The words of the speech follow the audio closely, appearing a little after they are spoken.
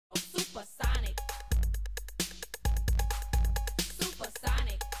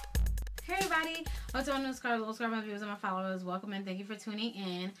everybody. What's up, new subscribers, my viewers, and my followers? Welcome and thank you for tuning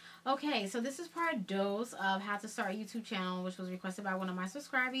in. Okay, so this is part dose of how to start a YouTube channel, which was requested by one of my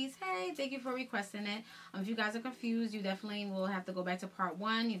subscribers. Hey, thank you for requesting it. If you guys are confused, you definitely will have to go back to part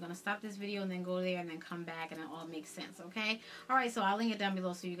 1. You're going to stop this video and then go there and then come back and it all makes sense, okay? Alright, so I'll link it down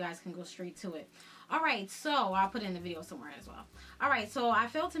below so you guys can go straight to it. Alright, so I'll put it in the video somewhere as well. Alright, so I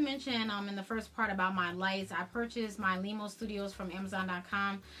failed to mention in the first part about my lights. I purchased my Limo Studios from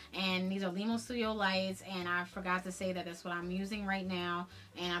Amazon.com, and these are Limo Studio lights, and I forgot to say that that's what I'm using right now.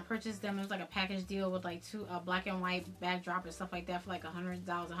 And I purchased them. It was like a package deal with like two black and white backdrop and stuff like that for like $100,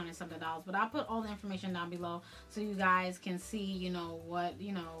 $100 something. But I'll put all the information down below so you guys can see, you know, what,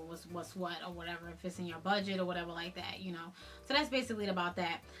 you know, what's what or whatever, if it's in your budget or whatever like that, you know. So that's basically about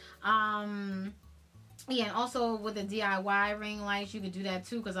that. Yeah, and also with the DIY ring lights, you could do that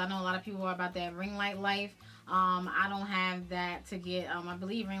too, because I know a lot of people are about that ring light life. I don't have that to get. I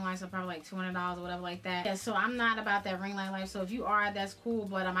believe ring lights are probably like $200 or whatever like that. Yeah, so I'm not about that ring light life. So if you are, that's cool.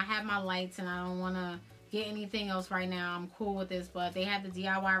 But I have my lights and I don't want to get anything else right now. I'm cool with this. But they have the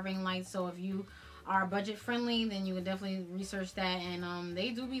DIY ring lights. So if you are budget friendly, then you can definitely research that, and they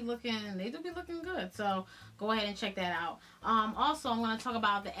do be looking good, so go ahead and check that out. Also, I'm going to talk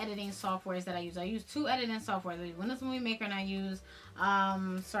about the editing softwares that I use. I use 2 editing softwares. I use Windows Movie Maker, and I use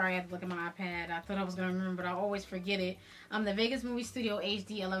sorry, I have to look at my iPad. I thought I was going to remember, but I always forget it. The Vegas Movie Studio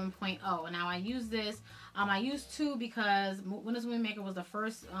HD 11.0. And now I use this. I use 2 because Windows Movie Maker was the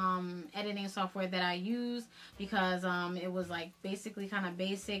first editing software that I used, because it was like basically kind of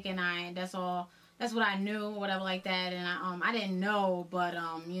basic, and that's what I knew or whatever like that. And I didn't know, but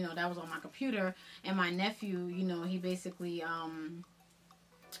you know, that was on my computer. And my nephew, you know, he basically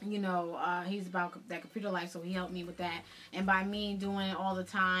you know, he's about that computer life, so he helped me with that. And by me doing it all the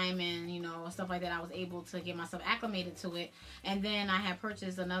time and, you know, stuff like that, I was able to get myself acclimated to it. And then I had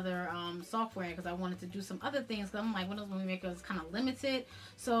purchased another software because I wanted to do some other things, because I'm like, Windows Movie Maker is kind of limited.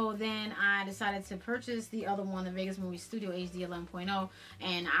 So then I decided to purchase the other one, the Vegas Movie Studio HD 11.0.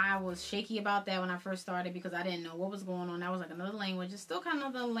 And I was shaky about that when I first started, because I didn't know what was going on. That was like another language. It's still kind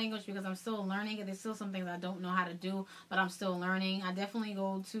of another language because I'm still learning. There's still some things I don't know how to do, but I'm still learning. I definitely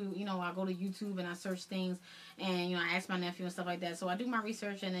go to, you know, I go to YouTube and I search things, and, you know, I ask my nephew and stuff like that. So I do my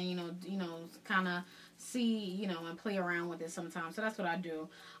research, and then, you know, kind of see, you know, and play around with it sometimes. So that's what I do.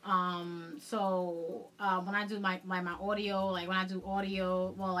 When I do my audio, like when I do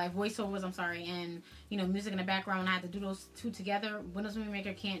audio, well, like voiceovers, I'm sorry, and, you know, music in the background, I have to do those 2 together. Windows Movie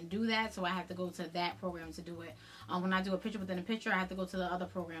Maker can't do that, so I have to go to that program to do it. When I do a picture within a picture, I have to go to the other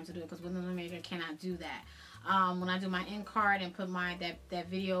program to do it, because Windows Movie Maker cannot do that. When I do my end card and put that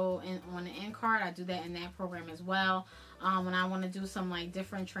video on the end card, I do that in that program as well. When I want to do some like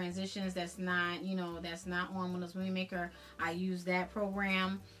different transitions that's not, you know, that's not on Windows Movie Maker, I use that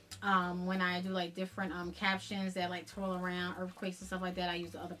program. When I do like different captions that like twirl around earthquakes and stuff like that, I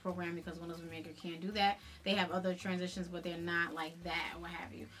use the other program, because Windows Movie Maker can't do that. They have other transitions, but they're not like that or what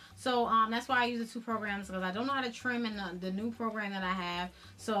have you. So that's why I use the 2 programs, because I don't know how to trim in the new program that I have.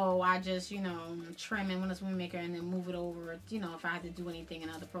 So I just, you know, trim in Windows Movie Maker and then move it over, you know, if I had to do anything in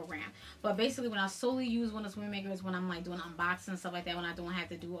another program. But basically when I solely use Windows Movie Maker is when I'm like doing unboxing and stuff like that, when I don't have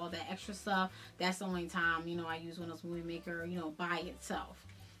to do all that extra stuff. That's the only time, you know, I use Windows Movie Maker, you know, by itself.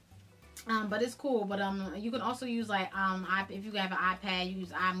 But it's cool. But you can also use like if you have an iPad, you use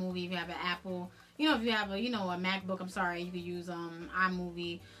iMovie. If you have an Apple, you know, if you have a, you know, a MacBook, I'm sorry, you could use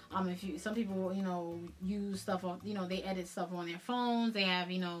iMovie. Some people, you know, use stuff on, you know, they edit stuff on their phones. They have,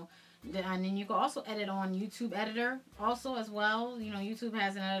 you know, and then you can also edit on YouTube Editor also as well. You know, YouTube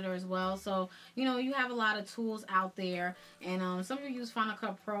has an editor as well. So, you know, you have a lot of tools out there. And some people use Final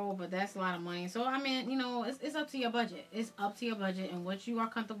Cut Pro, but that's a lot of money. So, I mean, you know, it's up to your budget. It's up to your budget and what you are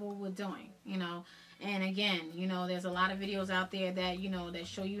comfortable with doing, you know. And again, you know, there's a lot of videos out there that, you know, that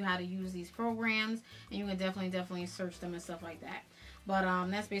show you how to use these programs. And you can definitely search them and stuff like that. But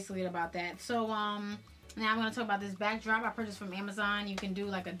that's basically about that. So, now I'm going to talk about this backdrop I purchased from Amazon. You can do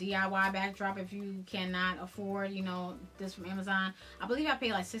like a DIY backdrop if you cannot afford, you know, this from Amazon. I believe I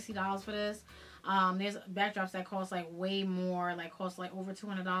paid like $60 for this. There's backdrops that cost like way more, like cost like over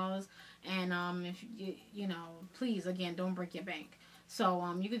 $200. And if you know, please, again, don't break your bank.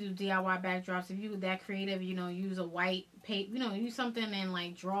 So you could do DIY backdrops if you're that creative. You know, use a white paper, you know, use something and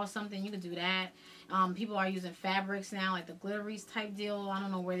like draw something. You could do that. People are using fabrics now, like the glitteries type deal. I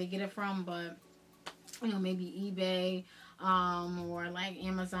don't know where they get it from, but, you know, maybe eBay or like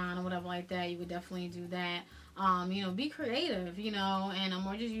Amazon or whatever like that. You would definitely do that. You know, be creative, you know, and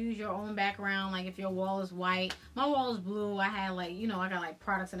or just use your own background. Like if your wall is white, my wall is blue. I had like, you know, I got like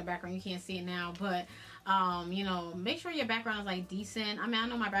products in the background. You can't see it now, but you know, make sure your background is like decent. I mean, I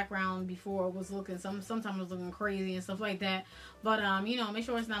know my background before was looking sometimes it was looking crazy and stuff like that, but you know, make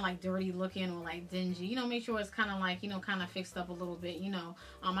sure it's not like dirty looking or like dingy. You know, make sure it's kind of like, you know, kind of fixed up a little bit. You know,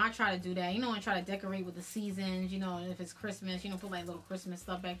 I try to do that. You know, and try to decorate with the seasons. You know, if it's Christmas, you know, put like little Christmas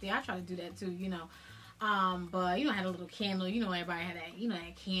stuff back there. I try to do that too. You know. But you know, I had a little candle. You know, everybody had that, you know,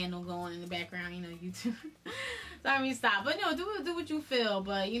 that candle going in the background. You know, YouTube. So I mean, stop. But no, do what you feel.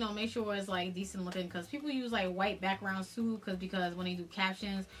 But you know, make sure it's like decent looking, because people use like white backgrounds too, because when they do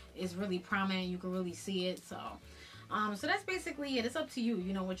captions, it's really prominent. You can really see it. So, so that's basically it. It's up to you.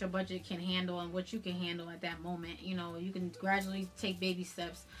 You know, what your budget can handle and what you can handle at that moment. You know, you can gradually take baby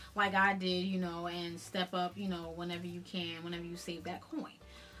steps, like I did. You know, and step up. You know, whenever you can, whenever you save that coin.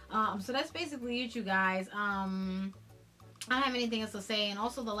 So that's basically it, you guys. I don't have anything else to say. And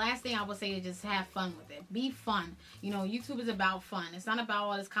also the last thing I would say is just have fun with it. Be fun. You know, YouTube is about fun. It's not about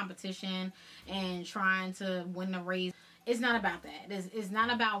all this competition and trying to win the race. It's not about that. It's not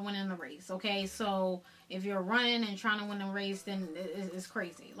about winning the race, okay? So if you're running and trying to win the race, then it's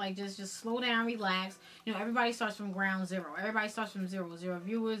crazy. Like, just slow down, relax. You know, everybody starts from ground zero. Everybody starts from zero. 0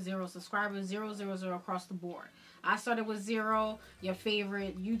 viewers, 0 subscribers, 0, 0, 0 across the board. I started with 0. Your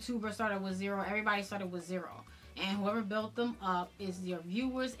favorite YouTuber started with 0. Everybody started with 0. And whoever built them up is your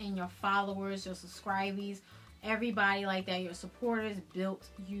viewers and your followers, your subscribees, everybody like that. Your supporters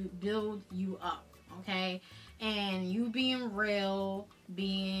build you up, okay? And you being real,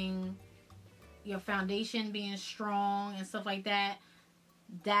 being your foundation being strong and stuff like that,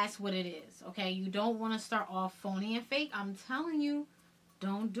 that's what it is, okay? You don't want to start off phony and fake. I'm telling you,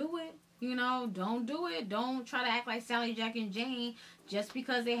 don't do it. You know, don't do it. Don't try to act like Sally, Jack, and Jane. Just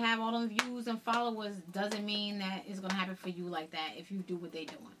because they have all them views and followers doesn't mean that it's going to happen for you like that if you do what they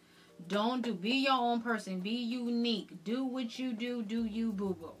doing. Be your own person. Be unique. Do what you do. Do you,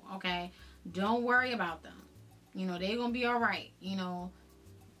 boo-boo, okay? Don't worry about them. You know, they're going to be all right. You know,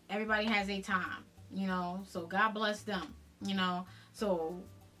 everybody has a time, you know, so God bless them, you know. So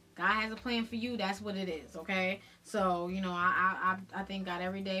God has a plan for you. That's what it is, okay? So, you know, I thank God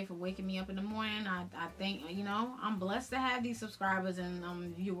every day for waking me up in the morning. I think, you know, I'm blessed to have these subscribers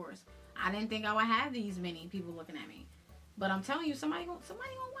and viewers. I didn't think I would have these many people looking at me. But I'm telling you, somebody gonna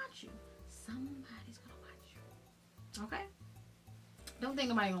watch you. Somebody's gonna watch you. Okay? Don't think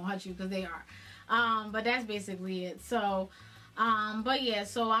nobody gonna watch you, because they are. But that's basically it. So, but yeah,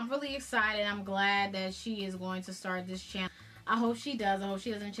 so I'm really excited. I'm glad that she is going to start this channel. I hope she does. I hope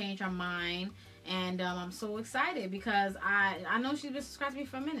she doesn't change her mind. And I'm so excited because I know she's been subscribed to me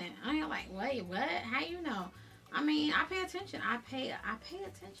for a minute. I'm like, wait, what? How you know? I mean, I pay attention. I pay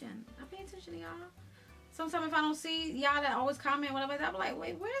attention. I pay attention to y'all. Sometimes if I don't see y'all that always comment, whatever, I'll be like,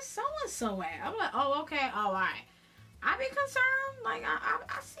 wait, where's so-and-so at? I'm like, oh, okay, oh, all right. I be concerned. Like,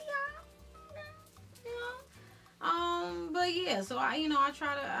 I see y'all. You know? But yeah, so I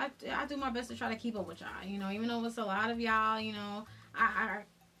do my best to try to keep up with y'all. You know, even though it's a lot of y'all, you know,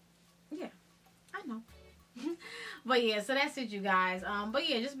 yeah, I know. But yeah, so that's it, you guys. But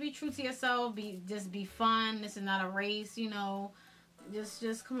yeah, just be true to yourself. Just be fun. This is not a race, you know.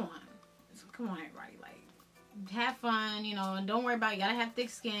 Just come on. Come on, everybody. Like, have fun, you know, and don't worry about, you gotta have thick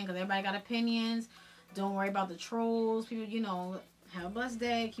skin, because everybody got opinions. Don't worry about the trolls. People, you know, have a blessed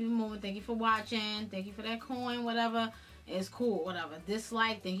day. Keep it moving. Thank you for watching. Thank you for that coin, whatever. It's cool, whatever.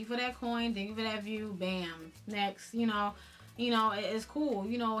 Dislike. Thank you for that coin. Thank you for that view. Bam. Next, you know, it's cool.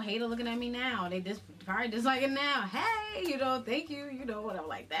 You know, hater looking at me now. They probably dislike it now. Hey, you know, thank you. You know, whatever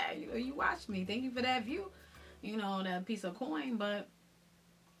like that. You know, you watched me. Thank you for that view. You know, that piece of coin, but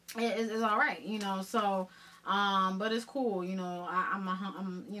it's all right. You know, so, but it's cool. You know, I'm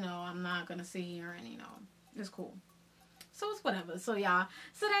not gonna sit here and, you know, it's cool. So it's whatever. So y'all,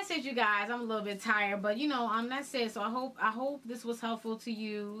 so that's it, you guys. I'm a little bit tired, but you know, that's it. So I hope this was helpful to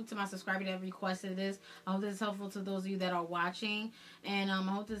you, to my subscriber that requested this. I hope this is helpful to those of you that are watching, and I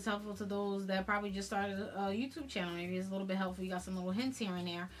hope this is helpful to those that probably just started a YouTube channel. Maybe it's a little bit helpful. You got some little hints here and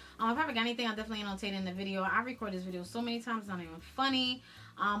there. If I forgot anything, I'll definitely annotate in the video. I record this video so many times, it's not even funny.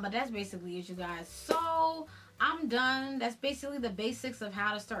 But that's basically it, you guys. So I'm done. That's basically the basics of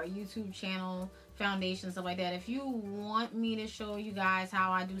how to start a YouTube channel, foundation, stuff like that. If you want me to show you guys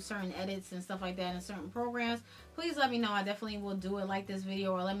how I do certain edits and stuff like that in certain programs, please let me know. I definitely will do it, like this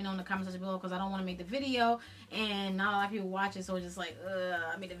video, or let me know in the comments below, because I don't want to make the video and not a lot of people watch it, so it's just like,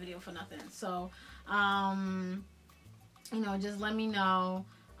 I made the video for nothing. So you know, just let me know.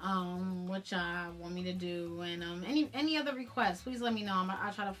 what y'all want me to do, and any other requests, please let me know.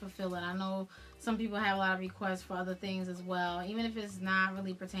 I'll try to fulfill it. I know some people have a lot of requests for other things as well, even if it's not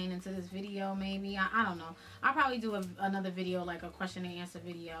really pertaining to this video. Maybe I don't know. I'll probably do another video, like a question and answer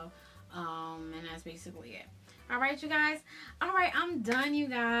video, and that's basically it. All right, you guys. All right, I'm done, you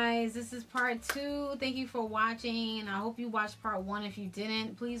guys. This is part 2. Thank you for watching. I hope you watched part 1. If you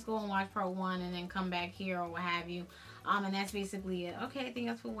didn't, please go and watch part 1 and then come back here or what have you. And that's basically it. Okay, thank you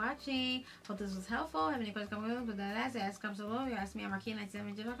guys for watching. Hope this was helpful. Have any questions, comment below. But ask comes below. You ask me on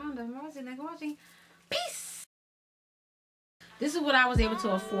Marquita97.com. Thanks for watching. Peace. This is what I was able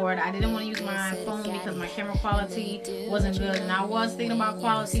to afford. I didn't want to use my phone because my camera quality wasn't good, and I was thinking about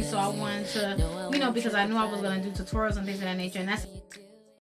quality, so I wanted to, you know, because I knew I was going to do tutorials and things of that nature, and that's